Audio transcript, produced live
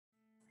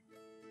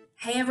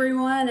Hey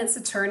everyone, it's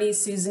attorney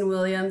Susan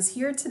Williams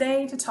here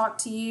today to talk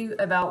to you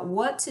about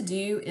what to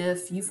do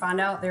if you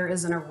find out there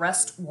is an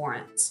arrest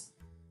warrant.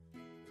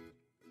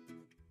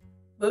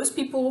 Most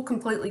people will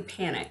completely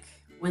panic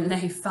when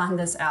they find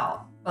this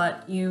out,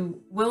 but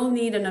you will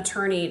need an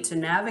attorney to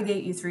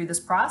navigate you through this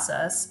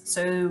process.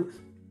 So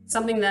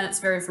something that's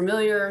very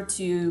familiar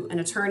to an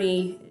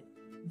attorney,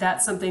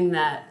 that's something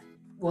that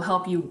will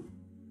help you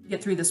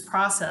get through this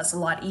process a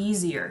lot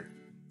easier.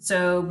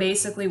 So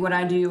basically what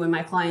I do when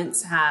my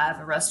clients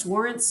have arrest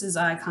warrants is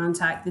I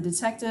contact the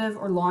detective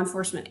or law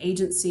enforcement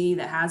agency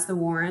that has the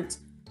warrant.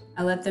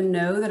 I let them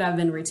know that I've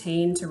been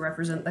retained to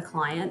represent the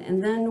client,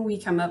 and then we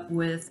come up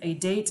with a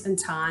date and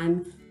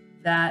time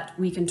that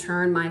we can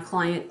turn my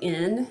client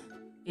in.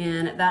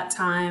 And at that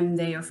time,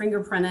 they are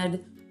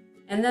fingerprinted.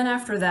 And then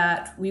after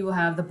that, we will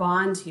have the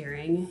bond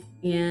hearing.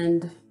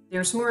 And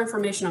there's more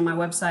information on my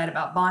website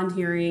about bond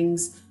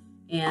hearings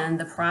and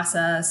the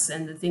process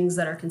and the things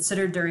that are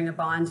considered during a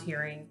bond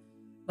hearing.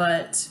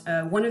 But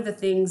one of the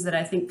things that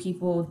I think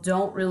people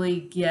don't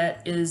really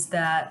get is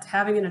that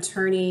having an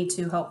attorney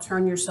to help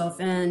turn yourself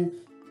in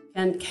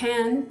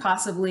can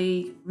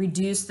possibly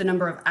reduce the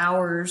number of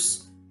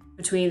hours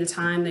between the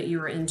time that you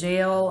are in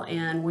jail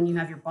and when you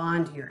have your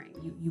bond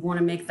hearing. You want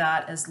to make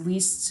that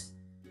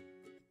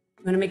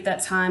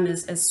time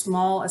as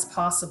small as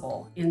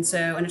possible. And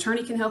so an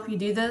attorney can help you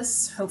do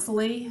this,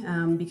 hopefully,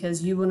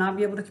 because you will not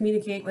be able to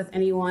communicate with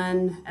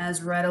anyone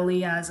as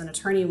readily as an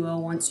attorney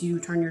will once you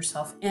turn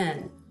yourself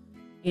in.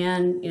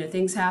 And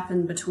things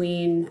happen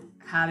between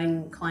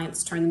having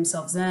clients turn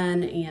themselves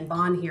in and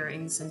bond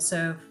hearings. And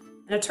so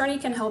an attorney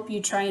can help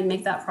you try and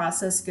make that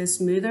process go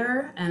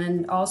smoother.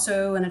 And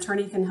also an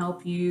attorney can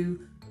help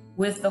you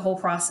with the whole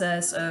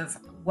process of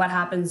what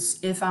happens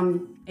if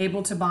I'm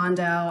able to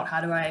bond out,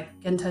 how do I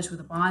get in touch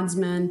with a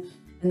bondsman,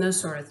 and those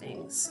sort of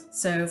things.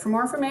 So for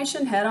more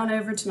information, head on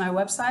over to my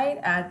website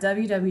at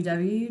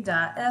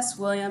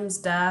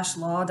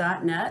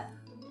www.swilliams-law.net,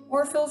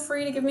 or feel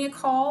free to give me a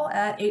call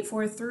at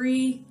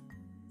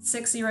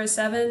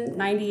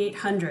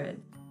 843-607-9800.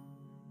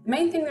 The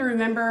main thing to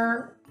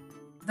remember,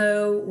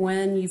 though,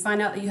 when you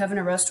find out that you have an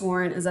arrest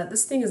warrant is that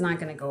this thing is not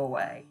going to go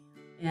away.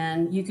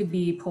 And you could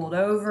be pulled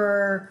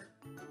over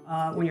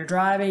when you're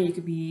driving, you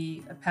could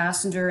be a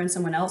passenger in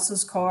someone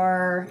else's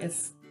car,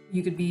 if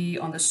you could be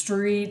on the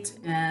street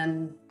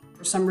and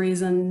for some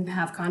reason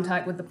have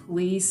contact with the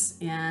police.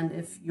 And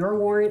if your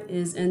warrant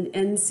is in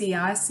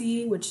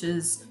NCIC, which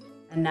is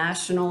a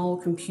national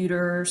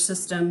computer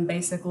system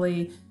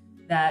basically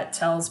that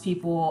tells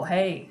people,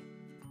 hey,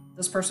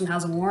 this person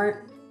has a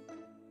warrant,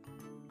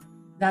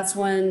 that's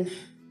when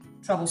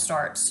trouble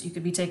starts. You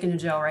could be taken to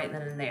jail right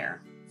then and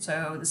there.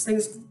 So these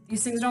things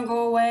don't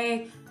go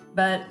away.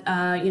 But,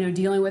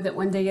 dealing with it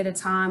one day at a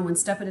time, one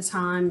step at a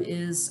time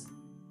is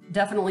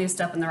definitely a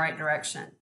step in the right direction.